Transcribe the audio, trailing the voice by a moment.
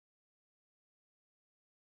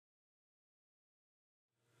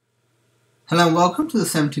Hello and welcome to the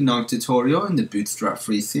 79th tutorial in the Bootstrap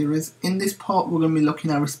free series. In this part we're going to be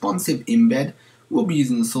looking at responsive embed. We'll be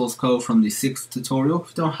using the source code from the 6th tutorial. If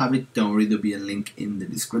you don't have it, don't worry, there'll be a link in the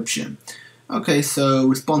description. Okay, so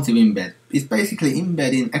responsive embed is basically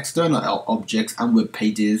embedding external objects and web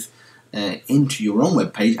pages into your own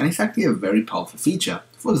web page, and it's actually a very powerful feature.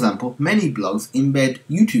 For example, many blogs embed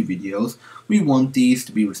YouTube videos. We want these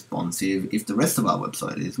to be responsive if the rest of our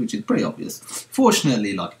website is, which is pretty obvious.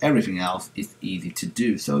 Fortunately, like everything else, it's easy to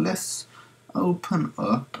do. So let's open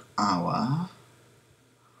up our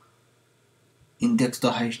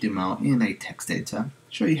index.html in a text editor,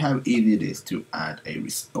 show you how easy it is to add a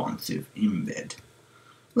responsive embed.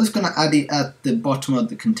 We're just going to add it at the bottom of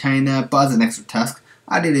the container, but as an extra task,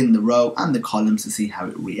 add it in the row and the columns to see how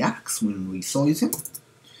it reacts when resizing.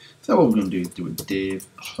 So what we're going to do is do a div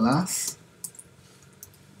class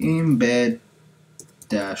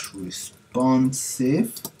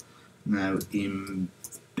embed-responsive. Now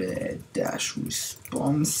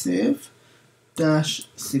embed-responsive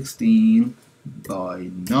 -16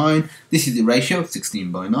 by 9. This is the ratio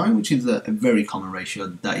 16 by 9, which is a very common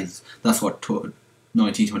ratio. That's what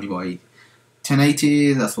 1920 by 1080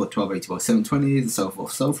 is, that's what 1280 by 720 is, and so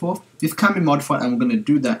forth, so forth. This can be modified, and we're going to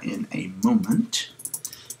do that in a moment.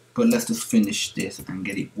 But let's just finish this and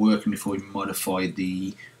get it working before we modify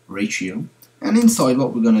the ratio. And inside,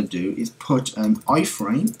 what we're going to do is put an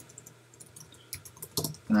iframe.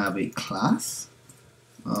 Going to have a class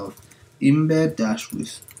of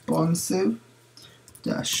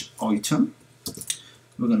embed-responsive-item.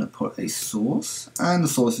 We're going to put a source, and the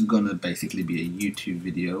source is going to basically be a YouTube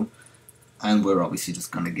video, and we're obviously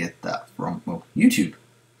just going to get that from, well, YouTube.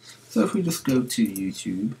 So if we just go to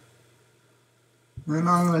YouTube, and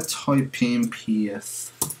I'm going to type in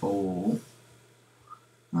PS4,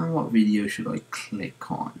 and what video should I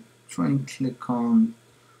click on? Try and click on,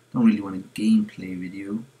 don't really want a gameplay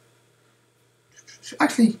video.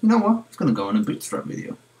 Actually, you know what? It's going to go on a Bootstrap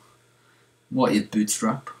video. What is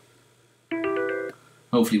Bootstrap?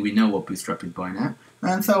 Hopefully we know what Bootstrap is by now.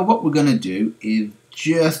 And so what we're going to do is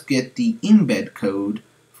just get the embed code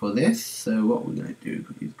for this. So what we're going to do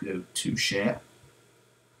is go to share,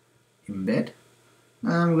 embed,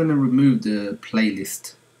 and we're going to remove the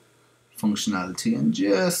playlist functionality and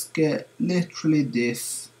just get literally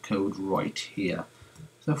this code right here.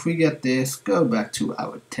 So if we get this, go back to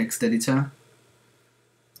our text editor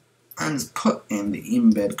and just put in the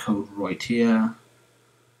embed code right here.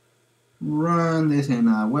 Run this in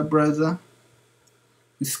our web browser.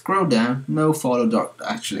 We scroll down, no follow dot,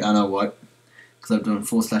 actually I know what, because I've done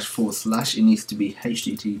 // it needs to be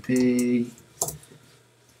http://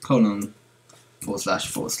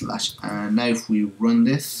 and now if we run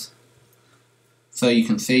this, so you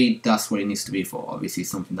can see that's what it needs to be for, obviously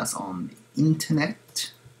something that's on the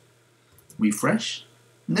internet. Refresh,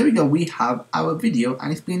 and there we go, we have our video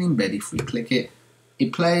and it's been embedded. If we click it,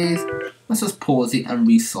 it plays. Let's just pause it and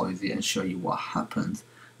resize it and show you what happens.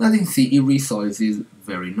 And as you can see, it resizes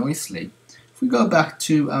very nicely. If we go back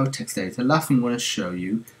to our text editor, last thing I want to show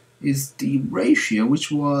you is the ratio, which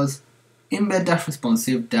was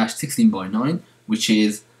embed-responsive-16 by 9, which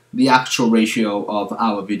is the actual ratio of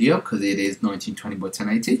our video, because it is 1920 by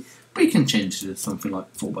 1080. But you can change it to something like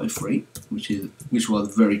 4 by 3, which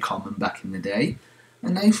was very common back in the day.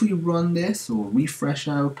 And now if we run this or refresh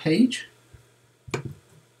our page,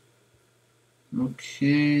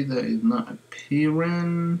 okay, that is not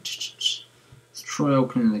appearing. Let's try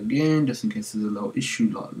opening it again, just in case there's a little issue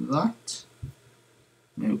like that.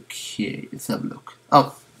 Okay, let's have a look.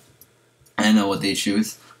 Oh, I know what the issue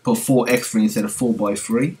is. Put 4x3 instead of 4 by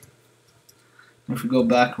 3. If we go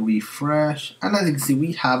back, refresh, and as you can see,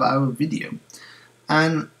 we have our video.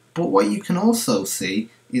 But what you can also see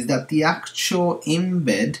is that the actual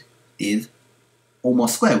embed is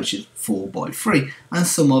almost square, which is 4 by 3, and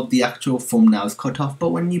some of the actual thumbnail is cut off. But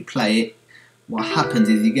when you play it, what happens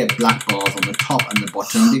is you get black bars on the top and the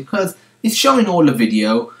bottom because it's showing all the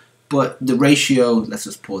video, but the ratio, let's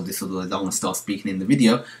just pause this otherwise I don't want to start speaking in the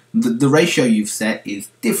video, the ratio you've set is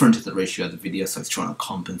different to the ratio of the video, so it's trying to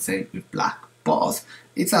compensate with black bars.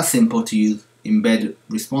 It's that simple to use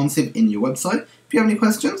Embed-Responsive in your website. If you have any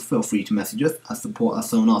questions, feel free to message us at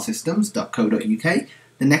support@sonarsystems.co.uk.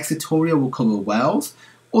 The next tutorial will cover Wales.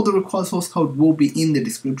 All the required source code will be in the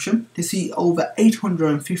description. To see over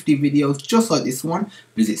 850 videos just like this one,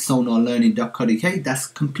 visit sonarlearning.co.uk. That's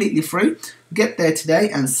completely free. Get there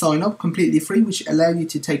today and sign up completely free, which allows you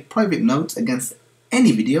to take private notes against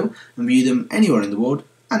any video and view them anywhere in the world.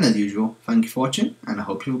 And as usual, thank you for watching, and I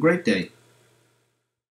hope you have a great day.